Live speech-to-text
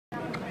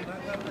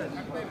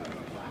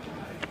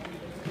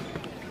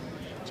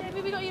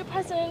JB, we got you a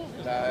present.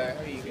 Hello,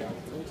 how are you going?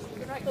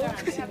 Right,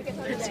 have a good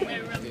holiday.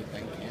 Good,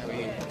 thank you. How are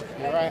you?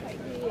 You alright?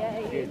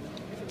 Yeah. Good.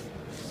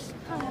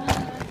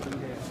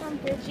 I'm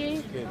good,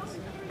 you? Good.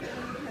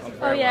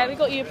 Oh yeah, we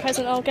got you a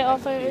present. I'll get our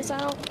photos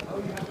out.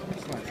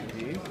 It's nice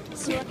of you.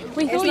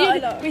 We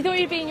thought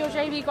you'd be in your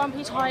JB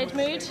Grumpy Tired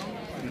mood.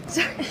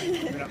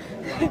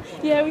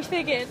 Yeah, we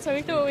figured, so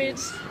we thought we'd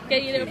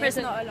get you a little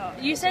present. Not a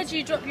lot. You said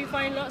you drop your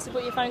phone lots, so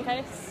bought your phone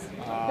case.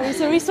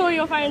 So we saw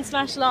your phone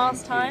smash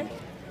last time.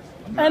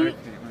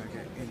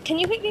 Can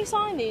you quickly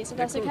sign these if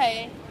that's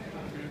okay?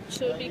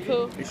 Should be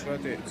cool. Who should I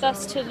do it?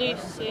 That's to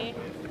Lucy.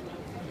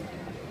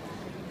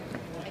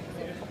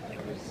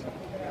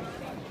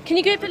 Can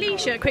you give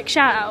Alicia a quick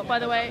shout out, by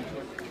the way?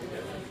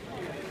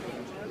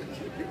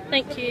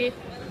 Thank you.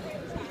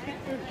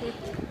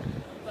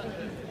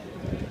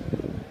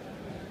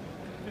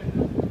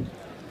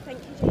 Thank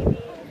you, JB.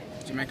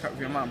 Did you make up with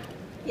your mum?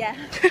 Yeah,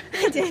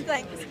 I did,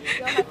 thanks.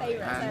 You're my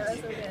favourite, so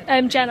that's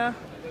all good. Jenna.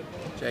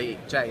 J,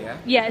 yeah?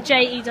 Yeah,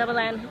 Jenna.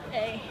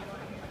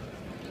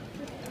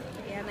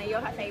 Yeah, no, you're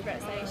her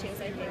favourite, so she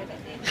was okay with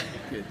it.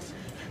 Good.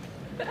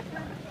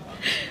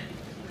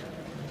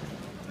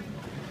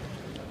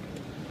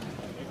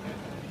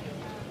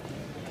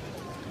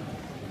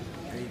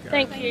 There you go.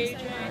 Thank you.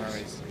 No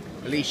worries.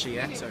 Alicia,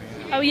 yeah? Sorry.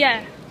 Oh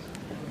yeah.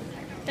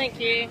 Thank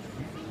you.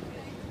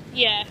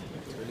 Yeah.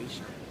 To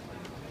Alicia.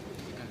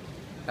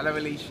 Hello,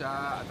 Alicia.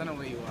 I don't know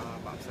where you are,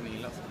 but I'm sending you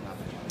lots of love.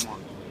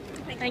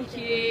 Thank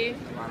you.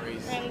 No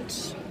worries. And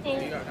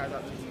What you got guys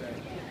up to today?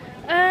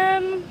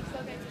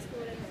 Still going to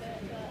school in a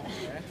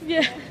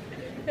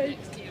bit,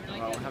 yeah.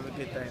 Well, have a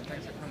good day and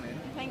thanks for coming.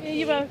 but thank Yeah, you.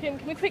 you're welcome.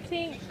 Can we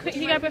quickly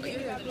grab a...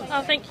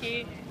 Oh, thank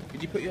you.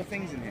 Did you put your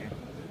things in here?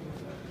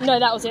 No,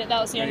 that was it.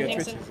 That was the only Your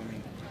thing. Twitters, I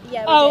mean.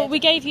 Yeah, Oh, did. we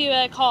gave you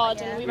a card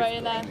Yeah. and we wrote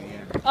it there.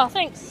 Yeah. Oh,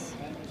 thanks.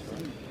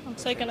 I'm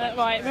so gonna...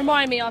 Right,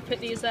 remind me I'll put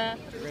these there.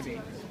 Ready?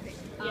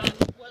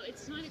 Well,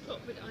 it's 9 o'clock,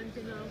 but I'm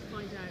gonna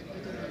find out.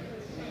 I don't know.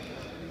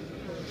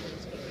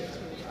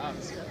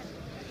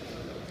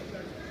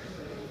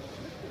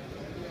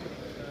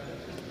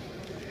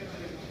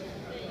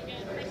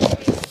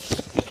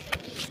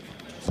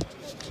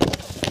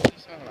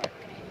 So, like,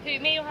 Who,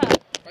 me or her?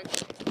 I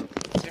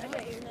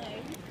don't even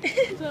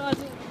know. So I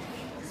didn't...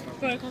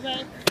 Broke off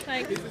there.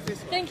 Thanks.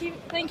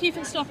 Thank you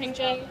for stopping,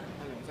 Jay.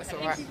 that's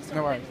alright.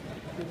 No worries.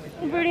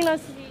 Really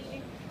nice to meet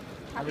you.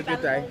 Have a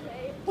good day.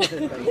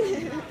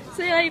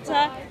 See you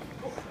later.